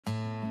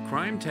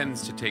Crime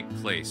tends to take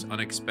place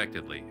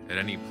unexpectedly at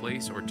any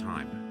place or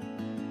time.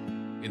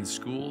 In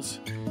schools,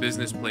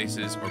 business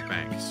places, or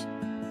banks.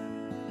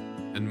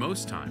 And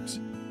most times,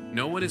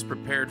 no one is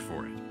prepared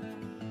for it,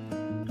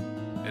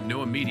 and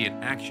no immediate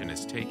action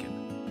is taken.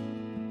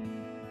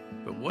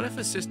 But what if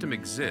a system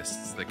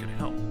exists that could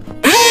help?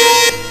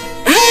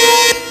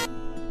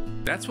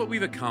 That's what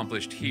we've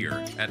accomplished here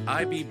at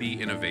IBB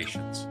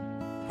Innovations.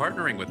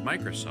 Partnering with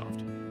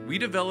Microsoft, we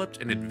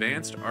developed an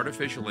advanced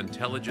artificial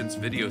intelligence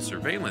video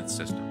surveillance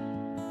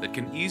system that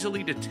can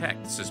easily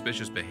detect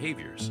suspicious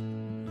behaviors,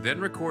 then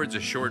records a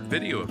short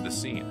video of the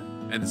scene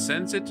and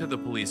sends it to the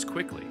police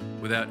quickly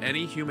without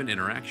any human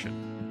interaction.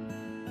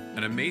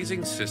 An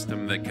amazing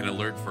system that can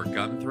alert for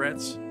gun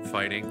threats,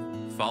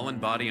 fighting, fallen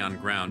body on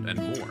ground, and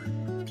more.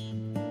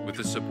 With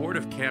the support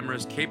of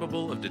cameras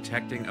capable of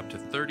detecting up to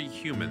 30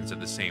 humans at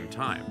the same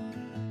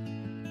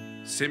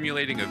time,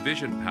 simulating a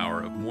vision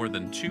power of more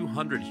than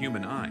 200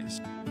 human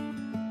eyes,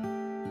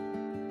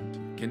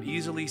 can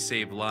easily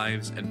save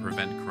lives and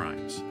prevent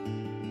crimes.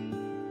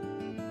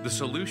 The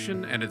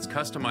solution and its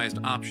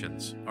customized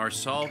options are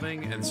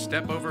solving and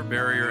step-over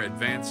barrier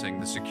advancing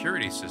the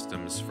security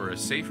systems for a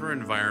safer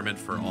environment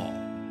for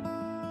all.